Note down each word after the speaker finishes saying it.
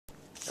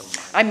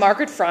I'm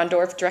Margaret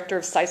Frondorf, Director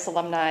of SAIS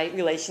Alumni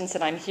Relations,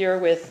 and I'm here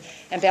with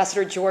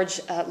Ambassador George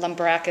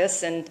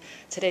Lambrakis, and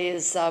today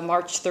is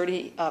March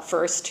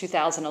 31st,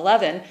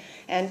 2011.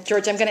 And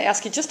George, I'm going to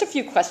ask you just a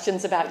few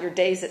questions about your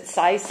days at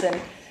SAIS, and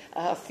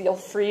feel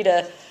free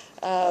to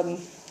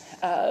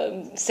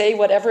say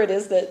whatever it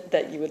is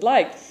that you would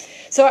like.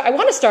 So I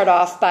want to start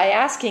off by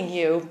asking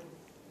you,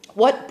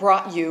 what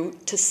brought you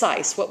to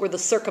SAIS? What were the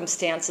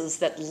circumstances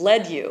that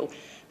led you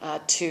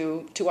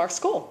to our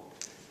school?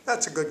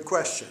 That's a good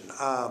question.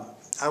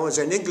 I was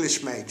an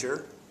English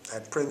major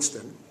at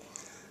Princeton,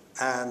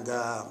 and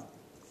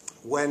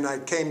when I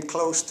came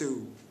close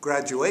to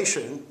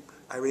graduation,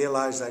 I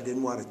realized I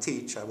didn't want to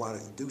teach. I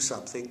wanted to do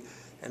something.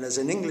 And as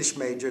an English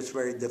major, it's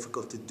very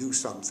difficult to do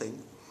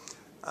something.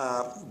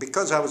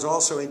 Because I was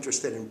also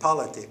interested in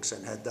politics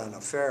and had done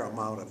a fair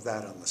amount of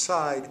that on the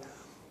side,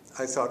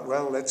 I thought,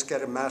 well, let's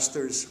get a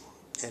master's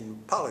in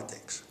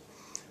politics.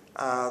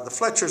 The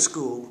Fletcher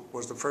School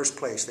was the first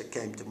place that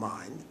came to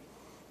mind,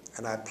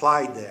 and I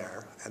applied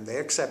there, and they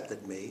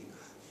accepted me.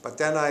 But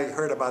then I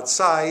heard about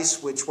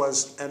SAIS, which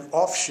was an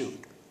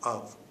offshoot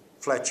of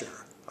Fletcher,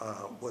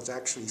 was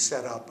actually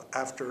set up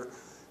after,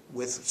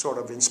 sort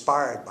of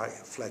inspired by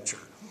Fletcher.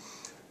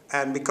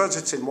 And because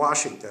it's in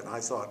Washington,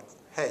 I thought,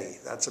 hey,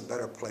 that's a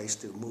better place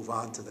to move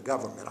on to the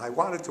government. I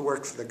wanted to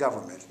work for the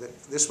government.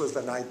 This was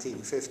the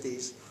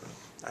 1950s.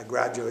 I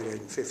graduated in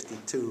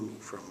 52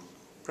 from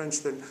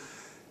Princeton.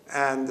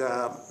 And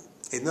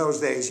in those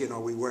days, you know,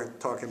 we weren't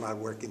talking about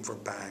working for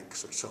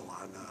banks or so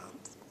on.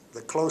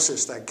 The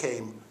closest I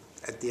came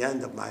at the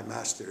end of my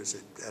master's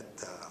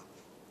at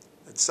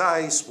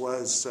SAIS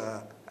was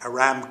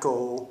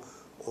Aramco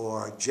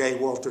or J.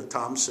 Walter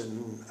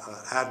Thompson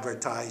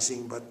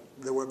advertising, but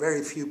there were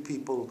very few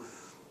people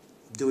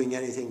doing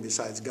anything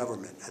besides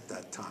government at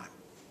that time.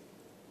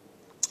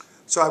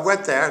 So I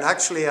went there, and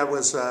actually I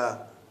was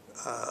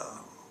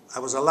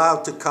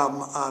allowed to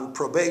come on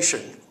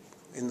probation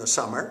in the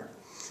summer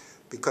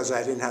because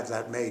I didn't have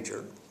that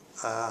major.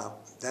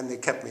 Then they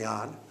kept me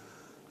on,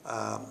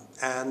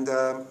 and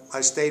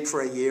I stayed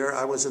for a year.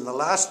 I was in the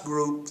last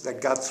group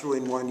that got through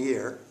in 1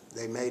 year.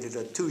 They made it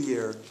a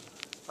 2-year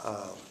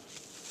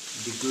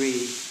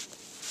degree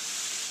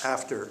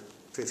after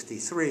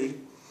 53.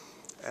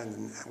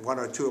 And 1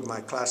 or 2 of my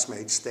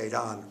classmates stayed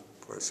on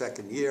for a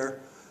second year.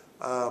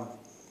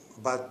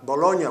 But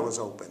Bologna was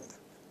opened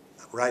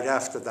right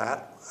after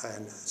that,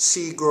 and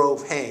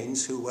Seagrove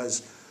Haynes, who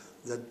was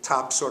the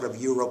top sort of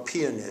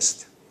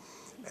Europeanist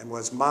and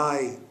was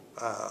my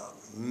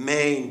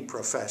main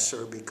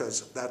professor,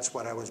 because that's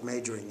what I was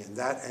majoring in,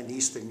 that and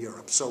Eastern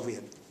Europe,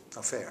 Soviet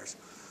affairs.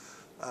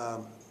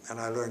 And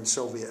I learned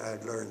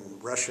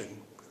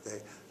Russian.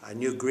 I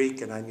knew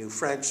Greek and I knew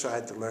French, so I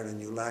had to learn a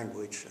new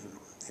language, and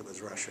it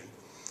was Russian.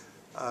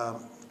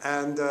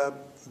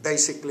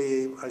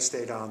 Basically, I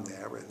stayed on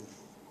there and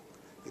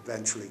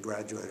eventually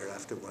graduated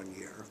after 1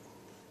 year.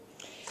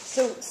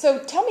 So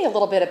tell me a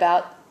little bit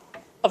about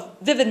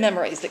vivid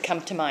memories that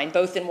come to mind,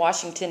 both in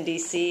Washington,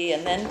 D.C.,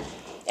 and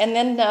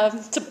then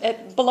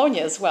at Bologna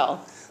as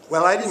well.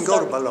 Well, I didn't go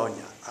to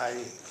Bologna.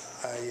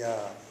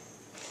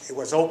 It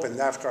was opened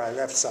after I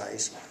left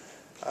SAIS.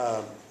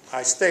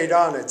 I stayed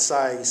on at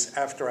SAIS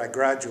after I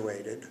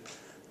graduated,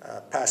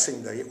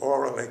 passing the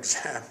oral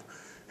exam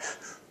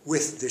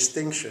with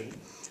distinction.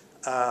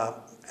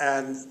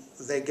 And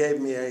they gave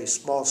me a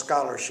small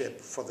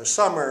scholarship for the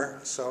summer,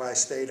 so I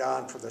stayed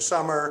on for the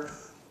summer.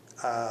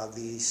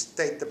 The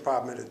State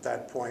Department at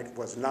that point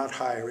was not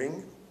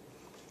hiring,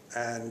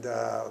 and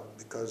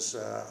because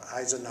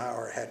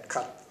Eisenhower had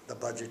cut the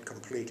budget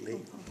completely.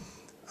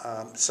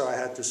 So I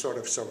had to sort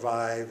of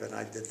survive, and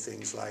I did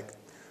things like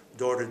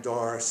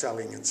door-to-door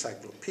selling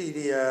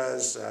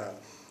encyclopedias,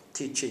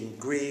 teaching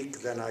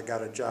Greek. Then I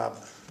got a job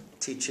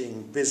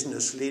teaching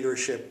business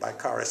leadership by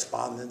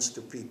correspondence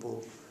to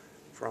people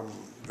from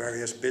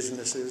various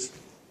businesses.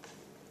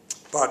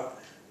 But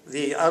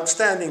the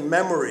outstanding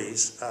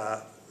memories,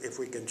 if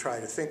we can try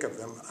to think of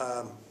them,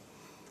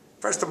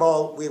 first of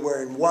all, we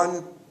were in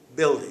one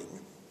building.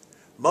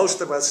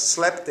 Most of us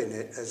slept in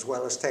it, as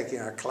well as taking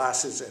our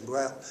classes, and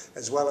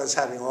as well as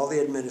having all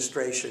the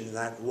administration in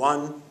that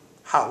one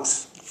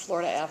house.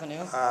 Florida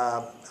Avenue.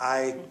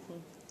 I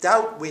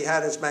doubt we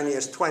had as many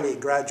as 20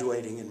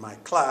 graduating in my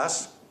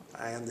class.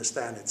 I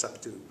understand it's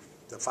up to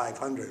the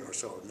 500 or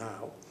so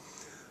now.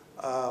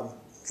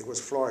 It was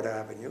Florida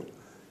Avenue.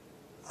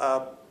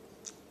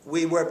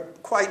 We were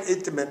quite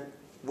intimate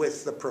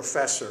with the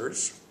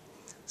professors,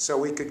 so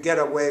we could get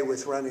away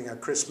with running a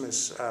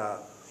Christmas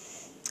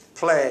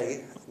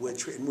play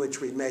in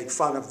which we made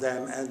fun of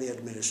them and the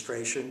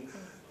administration.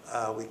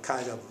 We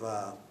kind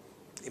of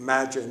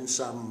imagined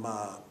some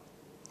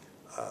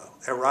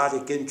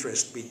erotic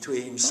interest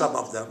between some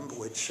of them,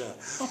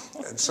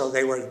 and so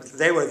they were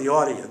the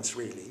audience,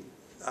 really,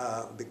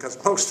 because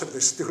most of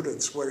the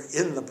students were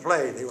in the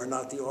play. They were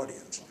not the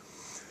audience.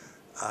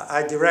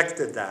 I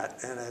directed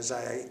that, and as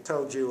I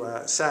told you,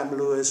 Sam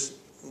Lewis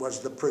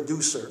was the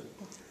producer.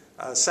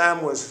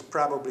 Sam was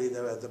probably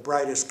the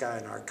brightest guy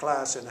in our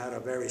class and had a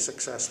very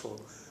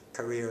successful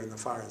career in the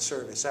Foreign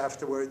Service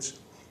afterwards.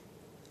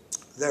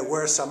 There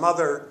were some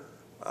other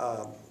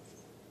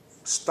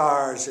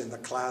stars in the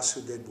class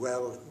who did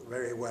well,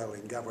 very well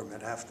in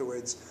government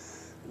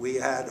afterwards. We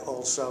had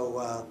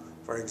also,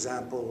 for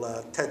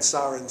example, Ted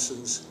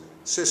Sorensen's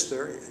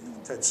sister,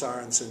 Ted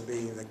Sorensen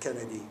being the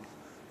Kennedy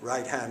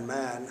right-hand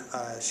man.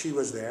 She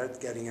was there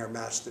getting her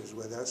master's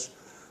with us.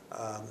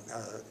 A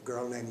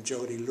girl named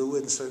Jody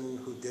Lewinson,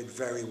 who did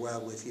very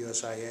well with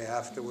USIA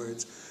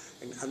afterwards,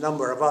 and a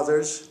number of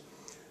others.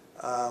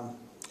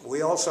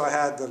 We also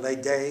had the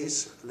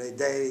Ledays,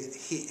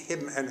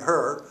 him and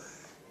her,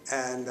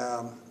 and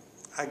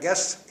I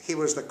guess he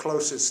was the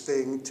closest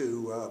thing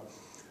to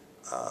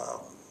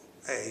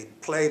a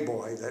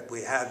playboy that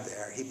we had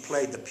there. He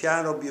played the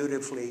piano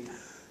beautifully.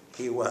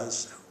 He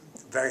was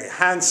very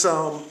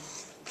handsome.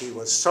 He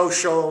was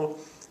social.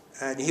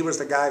 And he was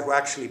the guy who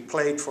actually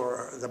played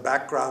for the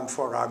background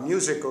for our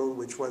musical,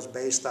 which was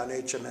based on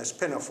HMS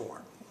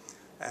Pinafore.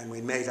 And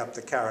we made up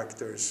the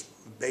characters,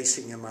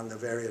 basing him on the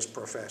various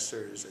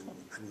professors and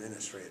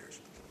administrators.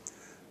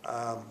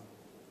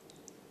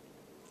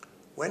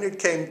 When it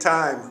came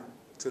time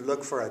to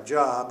look for a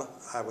job,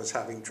 I was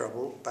having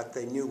trouble, but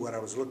they knew what I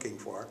was looking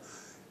for.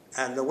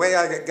 And the way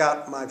I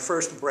got my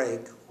first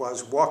break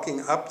was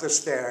walking up the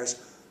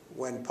stairs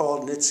when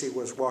Paul Nitze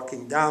was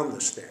walking down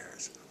the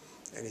stairs.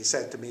 And he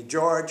said to me,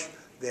 "George,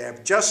 they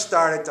have just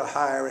started to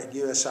hire at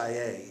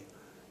USIA.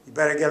 You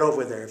better get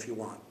over there if you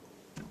want,"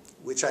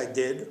 which I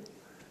did.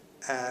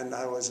 And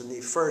I was in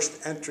the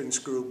first entrance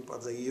group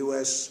of the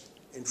U.S.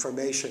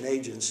 Information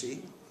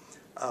Agency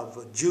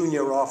of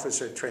junior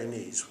officer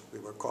trainees. We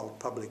were called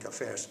public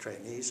affairs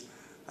trainees.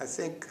 I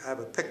think I have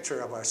a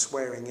picture of our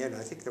swearing in.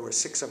 I think there were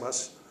 6 of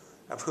us,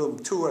 of whom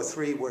 2 or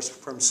 3 were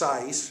from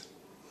SAIS.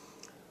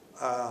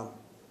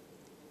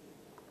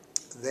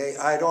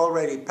 I'd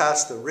already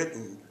passed the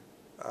written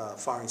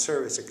Foreign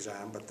Service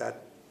exam,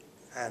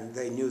 and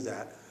they knew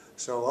that.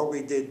 So all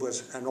we did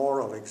was an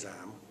oral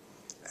exam.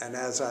 And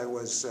as I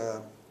was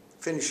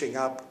finishing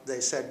up,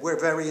 they said, "We're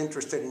very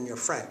interested in your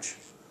French."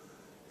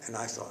 And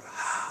I thought,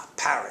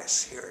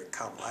 Paris, here it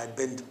comes. I'd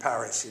been to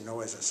Paris, you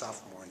know, as a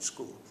sophomore in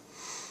school.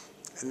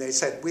 And they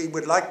said, "We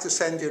would like to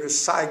send you to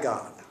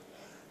Saigon."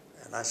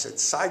 And I said,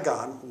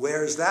 "Saigon?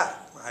 Where's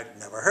that?" I'd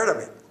never heard of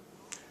it.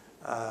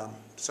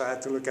 So I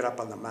had to look it up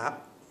on the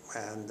map,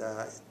 and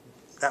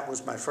that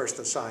was my first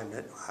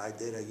assignment. I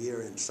did a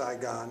year in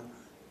Saigon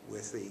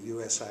with the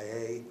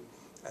USIA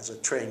as a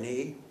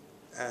trainee,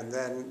 and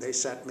then they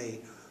sent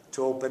me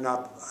to open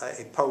up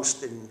a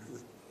post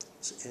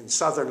in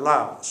southern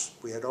Laos.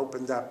 We had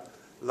opened up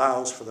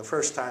Laos for the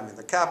first time in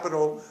the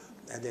capital,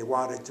 and they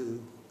wanted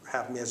to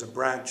have me as a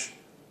branch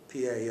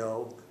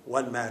PAO,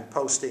 one-man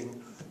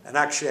posting. And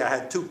actually I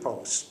had 2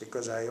 posts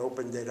because I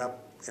opened it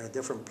up in a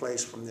different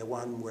place from the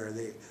one where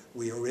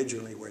we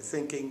originally were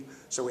thinking.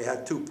 So we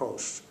had 2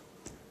 posts.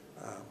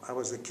 I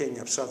was the king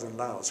of southern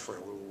Laos for a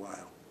little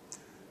while.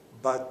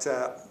 But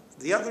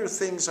the other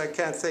things, I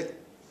can't think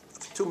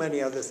of too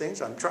many other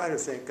things. I'm trying to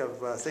think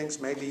of things.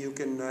 Maybe you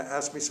can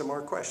ask me some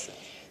more questions.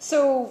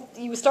 So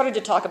you started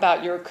to talk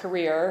about your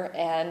career,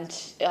 and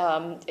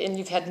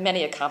you've had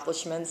many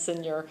accomplishments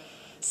in your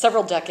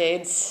several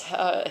decades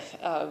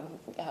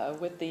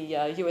with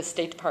the U.S.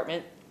 State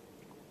Department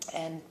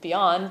and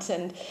beyond.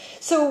 And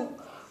so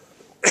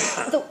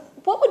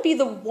what would be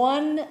the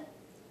one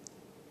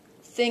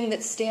thing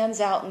that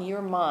stands out in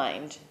your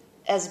mind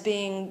as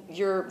being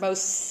your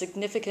most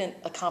significant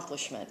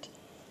accomplishment?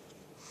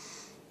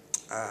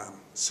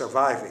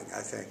 Surviving,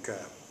 I think,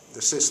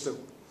 the system.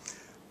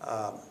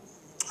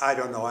 I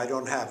don't know. I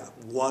don't have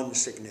one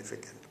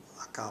significant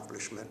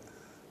accomplishment.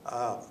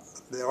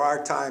 There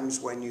are times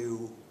when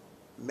you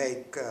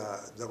make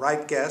the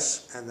right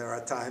guess, and there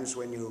are times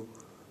when you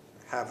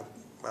have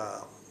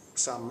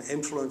some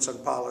influence on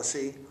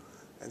policy,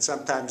 and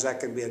sometimes that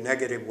can be a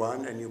negative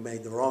one, and you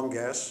made the wrong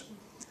guess.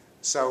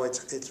 So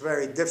it's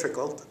very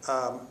difficult.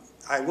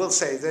 I will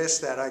say this,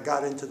 that I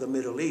got into the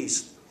Middle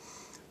East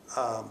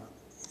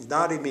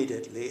not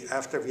immediately.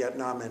 After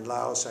Vietnam and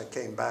Laos, I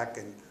came back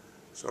and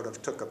sort of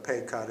took a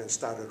pay cut and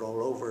started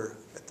all over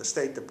at the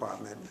State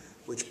Department,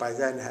 which by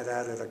then had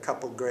added a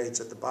couple grades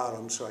at the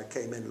bottom, so I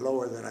came in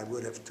lower than I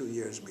would have 2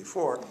 years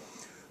before.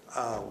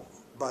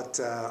 But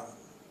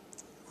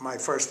my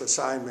first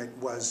assignment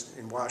was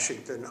in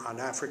Washington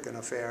on African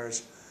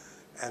affairs,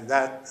 and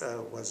that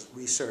was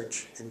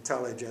research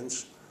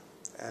intelligence.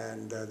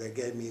 And they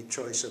gave me a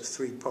choice of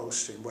 3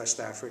 posts in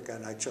West Africa,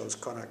 and I chose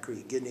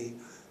Conakry, Guinea,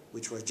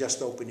 which was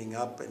just opening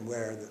up and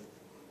where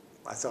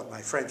I thought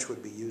my French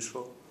would be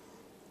useful.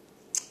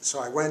 So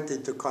I went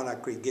into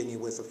Conakry, Guinea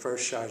with the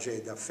first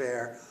chargé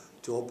d'affaires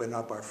to open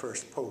up our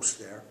first post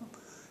there.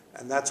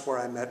 And that's where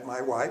I met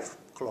my wife,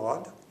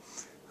 Claude,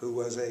 who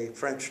was a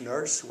French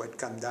nurse who had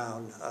come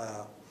down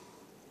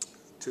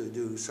to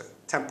do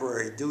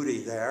temporary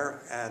duty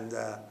there, and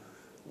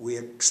we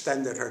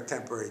extended her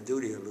temporary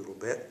duty a little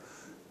bit.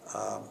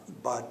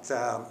 But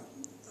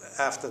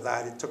after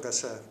that, it took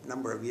us a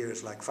number of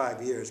years, like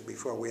 5 years,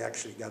 before we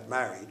actually got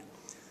married,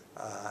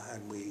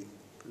 and we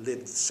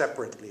lived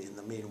separately in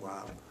the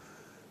meanwhile.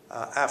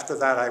 After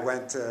that, I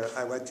went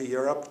to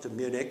Europe, to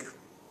Munich,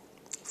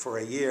 for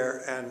a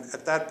year, and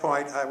at that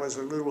point, I was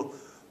a little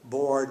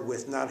bored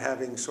with not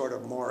having sort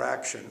of more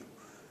action.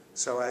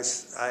 So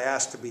I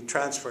asked to be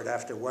transferred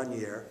after 1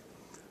 year,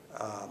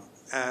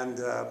 and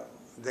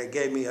they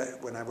gave me,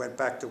 when I went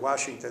back to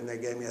Washington, they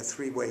gave me a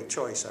three-way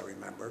choice, I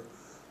remember.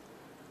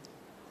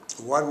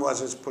 One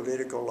was as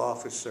political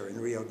officer in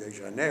Rio de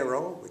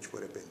Janeiro, which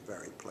would have been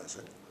very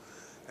pleasant.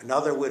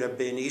 Another would have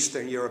been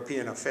Eastern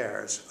European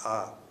affairs,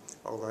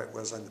 although it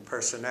was on the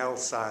personnel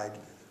side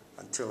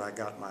until I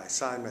got my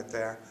assignment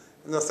there.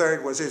 And the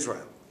third was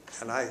Israel.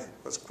 And I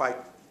was quite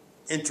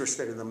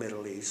interested in the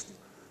Middle East.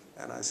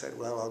 And I said,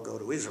 well, I'll go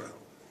to Israel.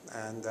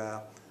 And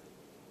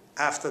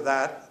after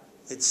that,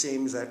 it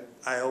seems that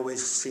I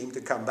always seem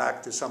to come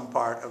back to some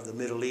part of the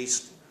Middle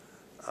East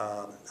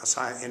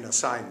in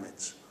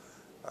assignments.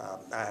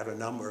 I had a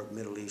number of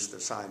Middle East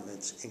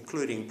assignments,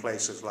 including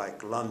places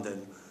like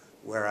London,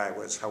 where I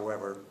was,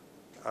 however,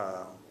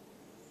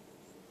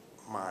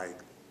 my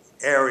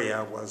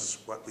area was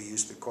what we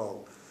used to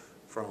call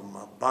from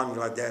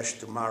Bangladesh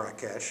to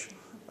Marrakesh.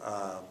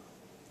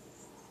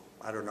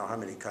 I don't know how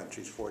many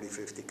countries, 40,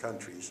 50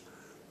 countries.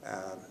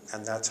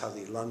 And that's how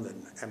the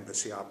London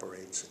embassy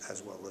operates,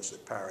 as well as the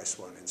Paris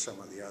one and some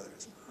of the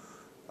others.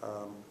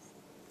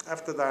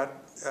 After that,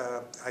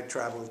 I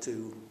traveled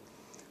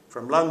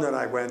from London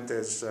I went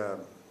as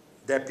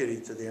deputy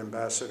to the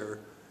ambassador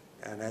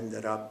and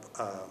ended up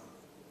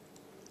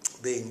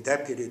being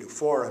deputy to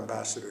 4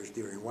 ambassadors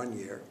during 1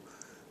 year,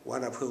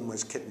 one of whom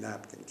was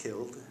kidnapped and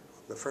killed.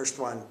 The first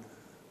one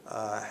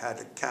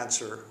had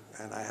cancer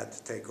and I had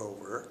to take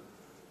over.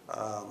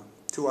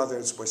 2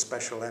 others were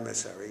special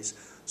emissaries.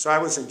 So I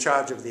was in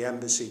charge of the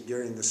embassy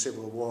during the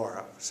Civil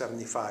War,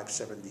 75,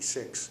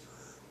 76,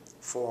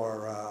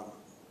 for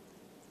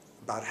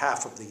about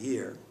half of the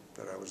year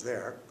that I was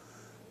there.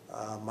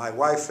 My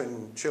wife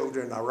and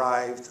children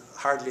arrived,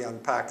 hardly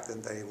unpacked,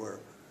 and they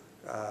were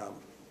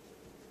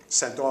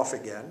sent off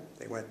again.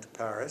 They went to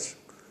Paris.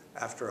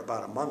 After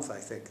about a month, I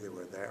think they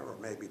were there, or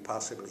maybe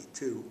possibly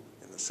 2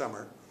 in the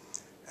summer.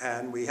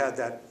 And we had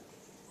that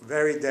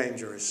very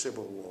dangerous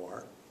Civil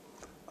War,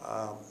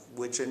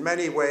 which in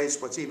many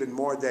ways was even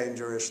more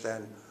dangerous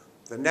than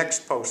the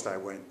next post I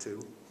went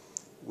to,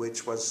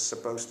 which was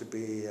supposed to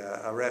be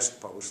a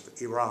rest post,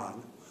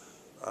 Iran.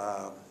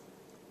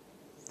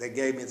 They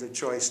gave me the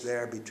choice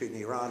there between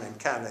Iran and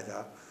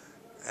Canada,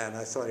 and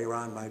I thought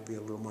Iran might be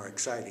a little more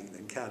exciting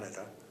than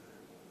Canada.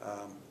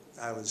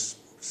 I was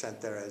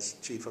sent there as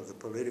chief of the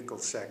political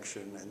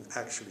section and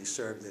actually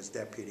served as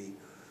deputy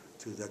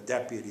to the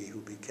deputy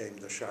who became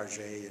the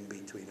chargé in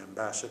between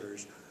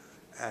ambassadors.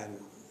 And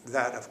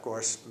that, of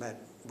course, meant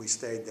we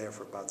stayed there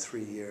for about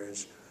 3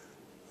 years.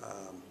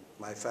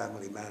 My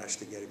family managed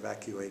to get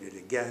evacuated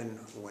again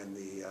when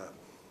the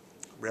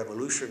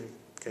revolution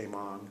came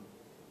on.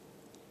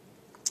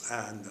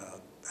 And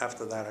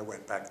after that, I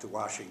went back to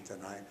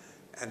Washington.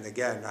 And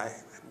again, I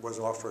was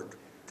offered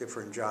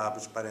different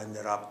jobs, but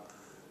ended up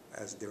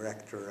as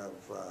director of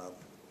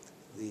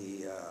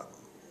the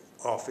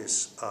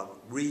Office of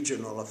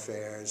Regional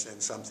Affairs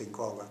and something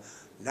called a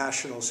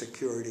National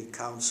Security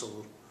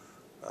Council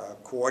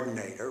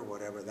coordinator,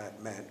 whatever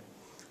that meant.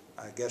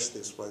 I guess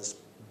this was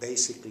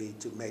basically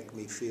to make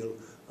me feel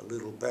a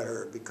little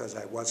better because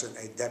I wasn't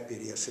a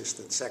deputy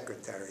assistant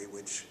secretary,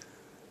 which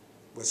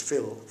was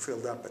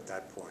filled up at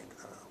that point,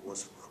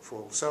 was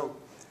full. So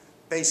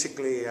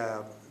basically,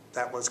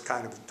 that was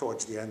kind of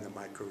towards the end of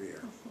my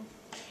career. Mm-hmm.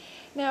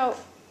 Now,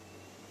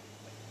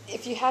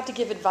 if you had to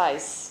give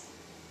advice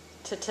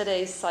to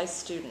today's SAIS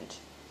student,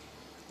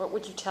 what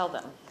would you tell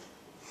them?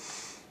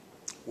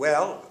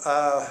 Well,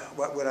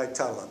 what would I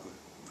tell them?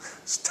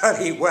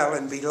 Study well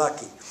and be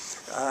lucky.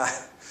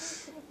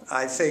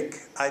 I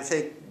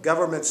think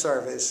government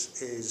service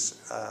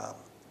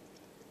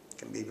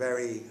can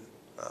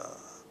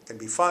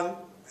be fun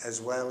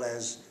as well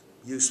as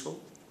useful.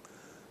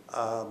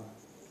 I've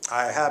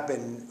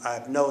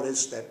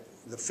noticed that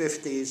the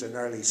 50s and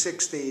early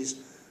 60s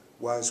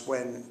was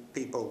when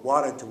people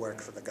wanted to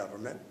work for the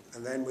government,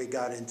 and then we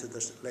got into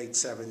the late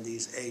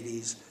 70s,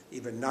 80s,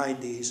 even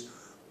 90s,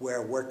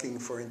 where working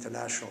for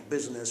international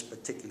business,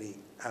 particularly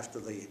after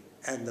the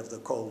end of the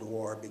Cold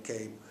War,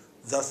 became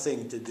the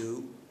thing to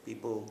do.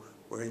 People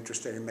were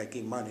interested in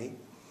making money.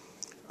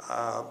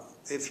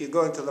 If you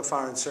go into the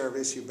Foreign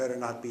Service, you better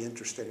not be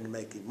interested in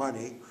making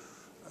money.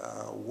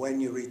 When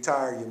you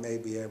retire, you may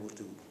be able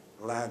to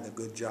land a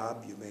good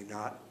job, you may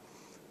not.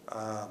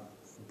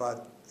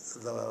 But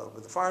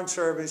the Foreign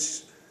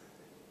Service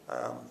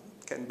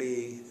can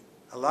be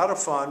a lot of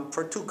fun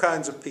for 2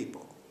 kinds of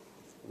people.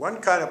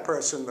 One kind of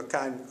person, the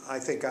kind I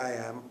think I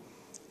am,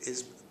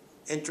 is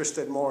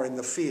interested more in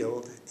the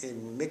field,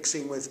 in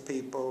mixing with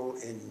people,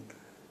 in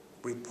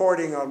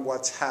reporting on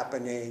what's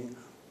happening,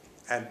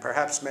 and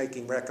perhaps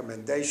making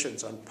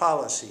recommendations on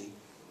policy,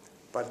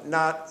 but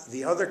not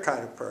the other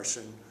kind of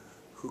person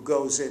who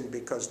goes in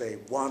because they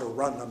want to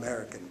run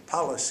American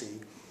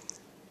policy,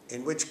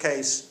 in which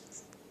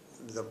case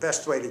the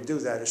best way to do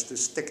that is to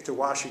stick to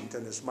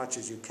Washington as much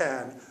as you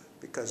can,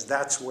 because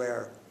that's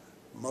where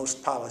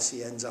most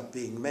policy ends up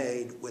being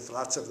made with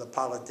lots of the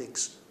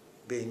politics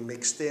being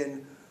mixed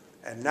in,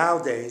 and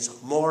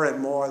nowadays more and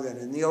more than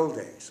in the old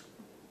days.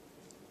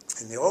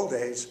 In the old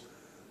days,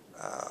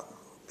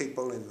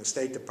 people in the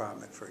State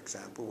Department, for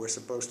example, were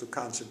supposed to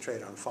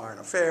concentrate on foreign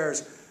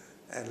affairs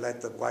and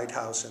let the White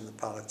House and the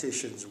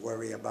politicians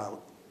worry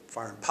about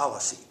foreign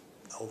policy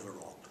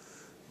overall.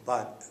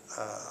 But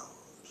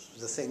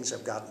the things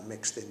have gotten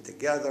mixed in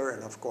together,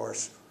 and of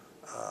course,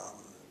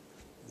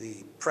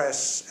 the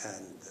press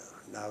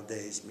and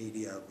nowadays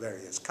media of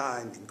various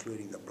kinds,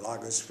 including the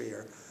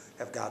blogosphere,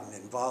 have gotten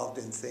involved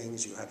in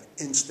things. You have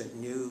instant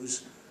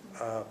news.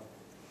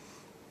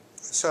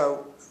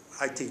 So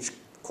I teach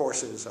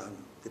courses on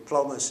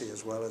diplomacy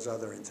as well as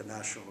other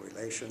international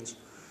relations,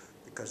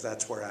 because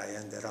that's where I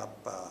ended up,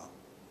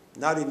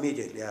 not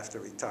immediately after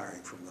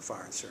retiring from the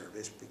Foreign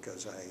Service,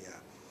 because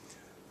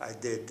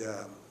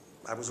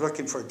I was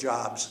looking for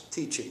jobs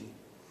teaching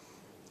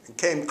and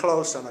came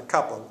close on a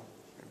couple.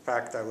 In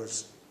fact,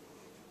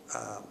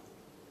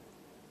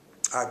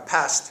 I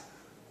passed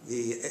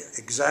the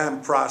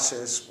exam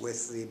process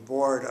with the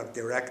board of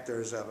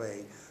directors of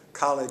a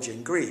college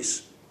in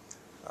Greece,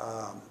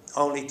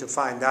 only to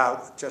find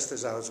out, just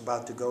as I was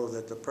about to go,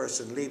 that the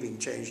person leaving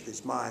changed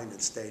his mind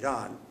and stayed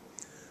on.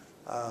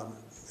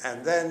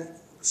 And then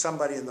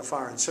somebody in the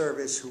Foreign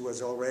Service who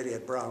was already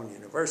at Brown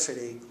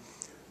University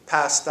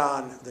passed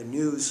on the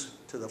news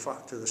to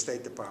the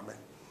State Department.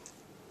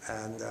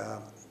 And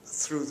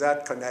through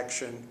that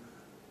connection,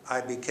 I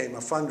became a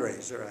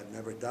fundraiser. I'd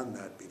never done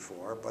that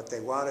before, but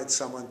they wanted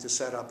someone to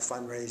set up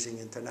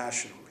fundraising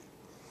internationally.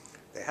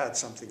 They had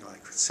something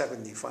like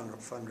 70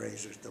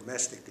 fundraisers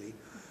domestically,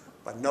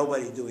 but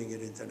nobody doing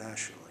it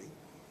internationally.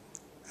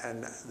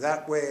 And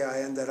that way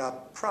I ended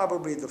up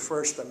probably the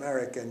first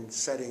American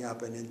setting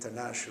up an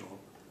international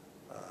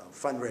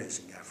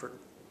fundraising effort.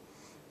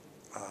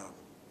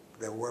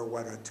 There were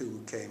one or two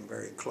who came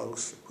very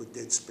close, who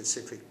did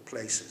specific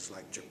places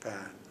like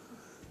Japan.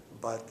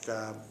 But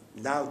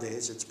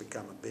nowadays it's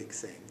become a big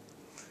thing.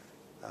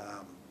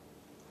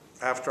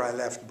 After I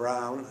left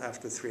Brown,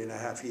 after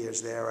 3.5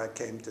 years there, I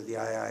came to the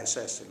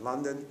IISS in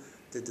London,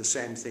 did the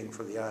same thing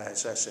for the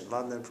IISS in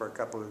London for a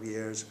couple of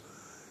years,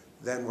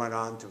 then went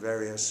on to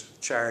various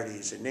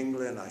charities in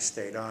England. I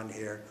stayed on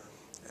here,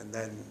 and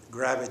then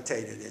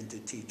gravitated into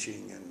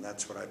teaching, and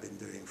that's what I've been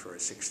doing for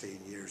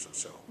 16 years or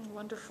so.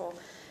 Wonderful.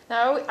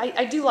 Now,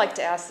 I do like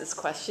to ask this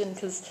question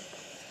because,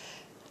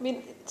 I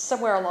mean,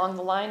 somewhere along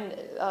the line,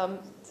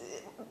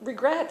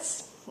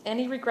 regrets,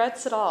 any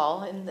regrets at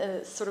all in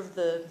the sort of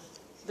the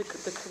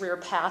career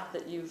path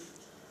that you've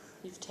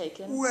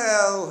taken?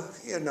 Well,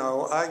 you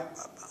know,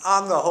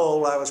 on the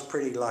whole, I was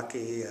pretty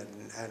lucky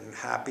and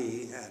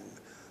happy.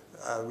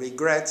 And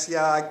regrets,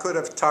 yeah, I could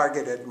have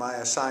targeted my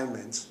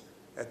assignments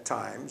at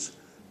times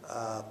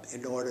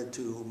in order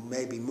to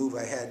maybe move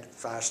ahead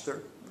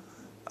faster.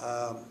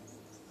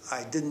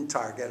 I didn't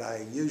target.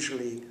 I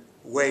usually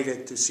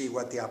waited to see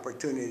what the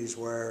opportunities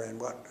were,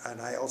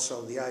 and I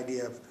also, the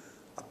idea of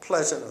a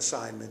pleasant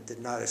assignment did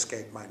not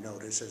escape my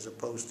notice, as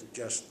opposed to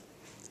just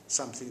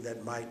something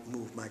that might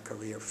move my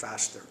career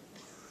faster.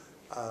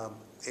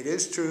 It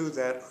is true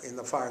that in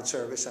the Foreign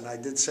Service, and I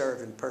did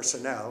serve in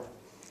personnel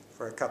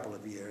for a couple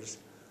of years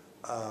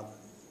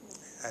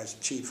as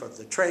chief of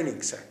the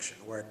training section,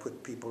 where I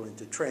put people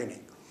into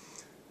training.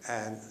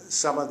 And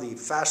some of the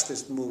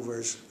fastest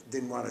movers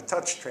didn't want to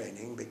touch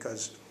training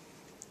because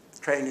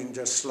training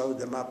just slowed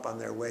them up on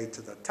their way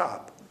to the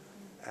top.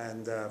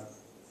 And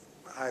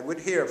I would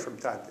hear from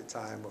time to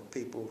time of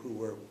people who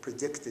were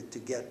predicted to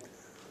get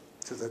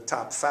to the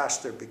top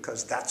faster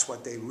because that's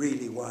what they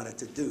really wanted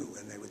to do,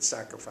 and they would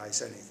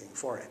sacrifice anything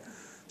for it.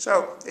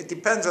 So it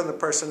depends on the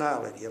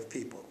personality of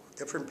people.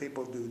 Different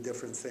people do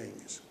different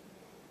things.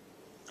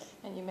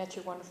 And you met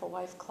your wonderful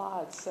wife,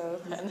 Claude,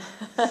 so...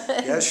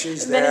 Yes,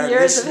 she's many there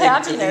years of listening to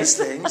happiness.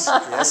 these things.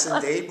 Yes,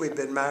 indeed. We've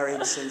been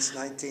married since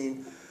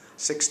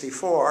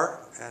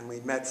 1964, and we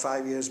met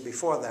 5 years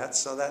before that,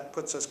 so that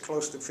puts us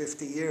close to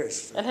 50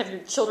 years. And have your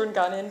children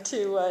gone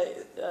into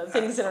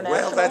things international?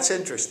 Well, that's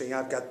interesting.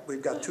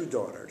 We've got 2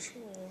 daughters.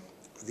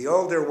 The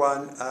older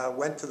one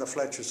went to the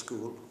Fletcher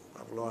School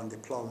of Law and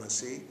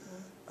Diplomacy,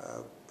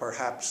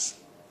 perhaps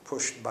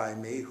pushed by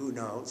me, who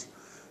knows.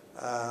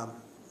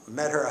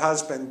 Met her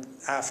husband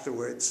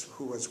afterwards,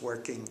 who was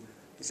working,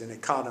 he's an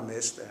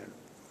economist, and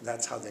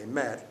that's how they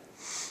met.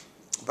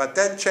 But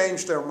then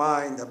changed their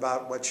mind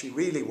about what she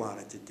really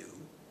wanted to do,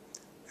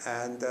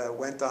 and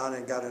went on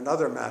and got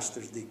another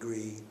master's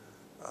degree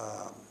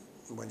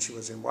when she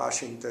was in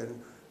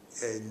Washington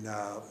in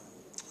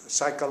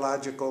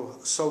psychological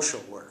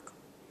social work.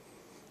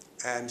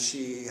 And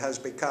she has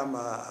become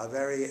a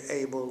very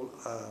able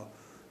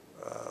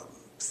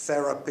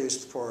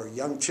therapist for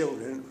young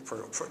children,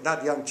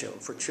 not young children,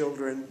 for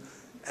children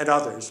and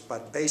others,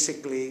 but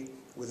basically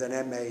with an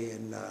MA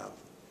in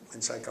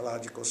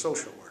psychological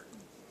social work.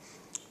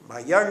 My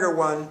younger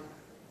one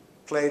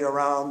played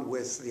around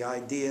with the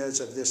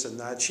ideas of this and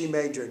that. She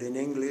majored in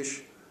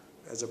English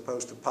as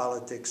opposed to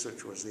politics,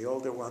 which was the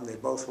older one. They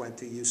both went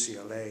to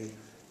UCLA,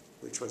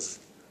 which was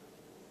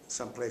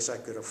someplace I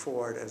could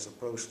afford as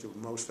opposed to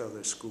most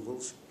other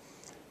schools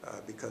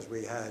because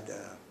we had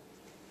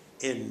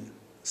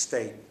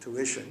in-state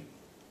tuition.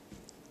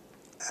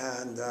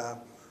 And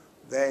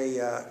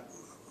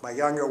my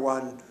younger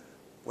one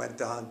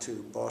went on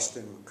to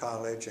Boston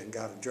College and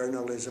got a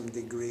journalism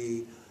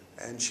degree,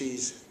 and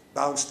she's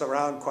bounced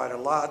around quite a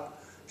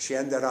lot. She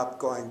ended up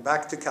going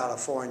back to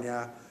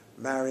California,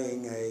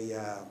 marrying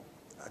a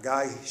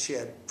guy she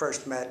had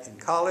first met in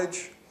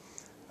college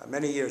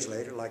many years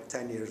later, like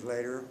 10 years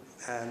later,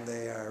 and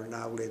they are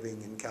now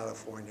living in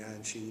California.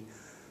 And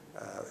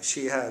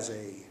she has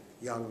a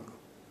young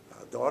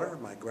daughter,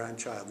 my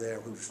grandchild there,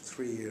 who's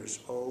 3 years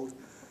old.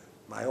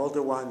 My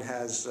older one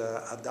has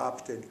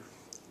adopted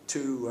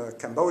two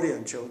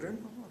Cambodian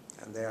children,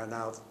 and they are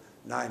now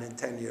 9 and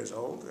 10 years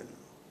old, and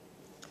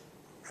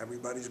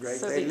everybody's great.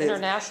 So the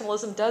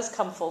internationalism does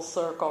come full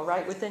circle,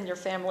 right, within your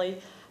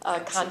family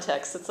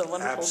context. It's a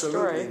wonderful story.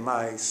 Absolutely.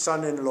 My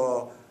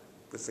son-in-law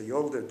with the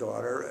older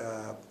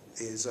daughter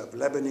is of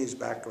Lebanese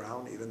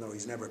background, even though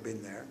he's never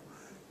been there.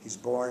 He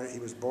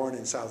was born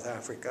in South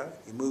Africa.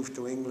 He moved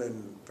to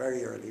England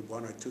very early,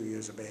 1 or 2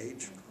 years of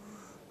age.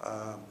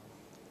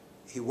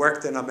 He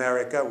worked in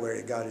America, where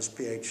he got his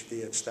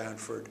PhD at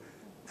Stanford,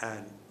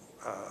 and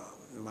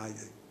my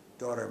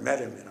daughter met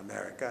him in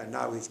America, and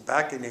now he's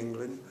back in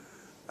England,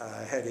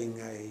 heading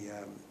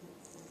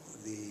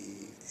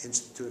the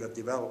Institute of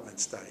Development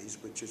Studies,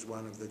 which is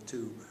one of the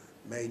two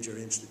major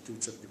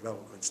institutes of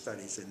development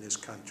studies in this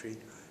country,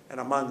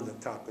 and among the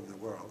top in the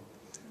world.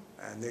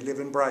 And they live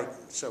in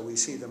Brighton, so we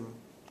see them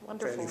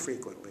fairly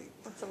frequently.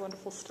 That's a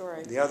wonderful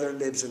story. The other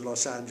lives in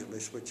Los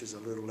Angeles, which is a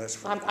little less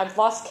frequent. I've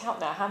lost count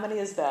now. How many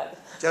is that?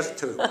 Just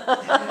 2.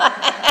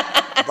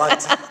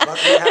 but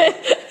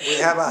we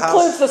have a house.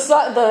 Includes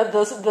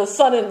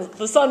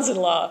the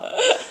sons-in-law.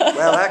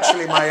 Well,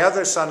 actually, my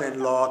other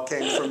son-in-law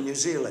came from New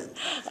Zealand,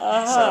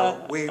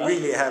 so we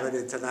really have an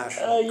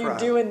international You crowd.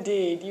 do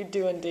indeed. You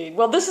do indeed.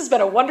 Well, this has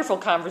been a wonderful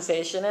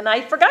conversation, and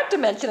I forgot to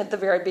mention at the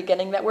very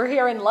beginning that we're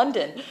here in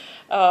London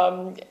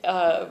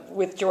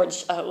with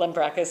George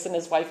Lambrakis and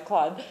his wife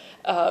Claude,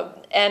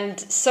 and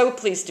so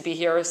pleased to be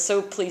here.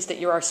 So pleased that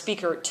you're our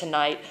speaker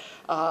tonight.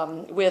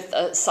 With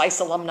SAIS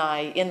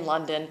alumni in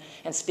London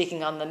and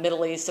speaking on the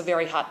Middle East, a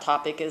very hot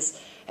topic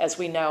as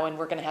we know, and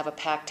we're going to have a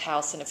packed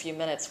house in a few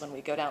minutes when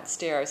we go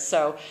downstairs.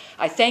 So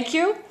I thank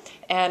you,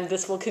 and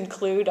this will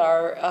conclude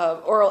our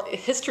oral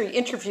history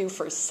interview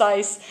for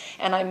SAIS,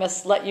 and I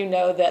must let you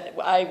know that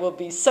I will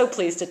be so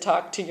pleased to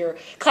talk to your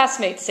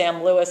classmate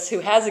Sam Lewis, who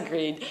has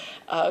agreed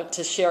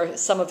to share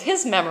some of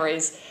his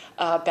memories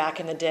back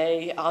in the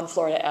day on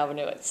Florida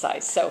Avenue at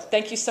SAIS. So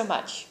thank you so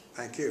much.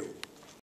 Thank you.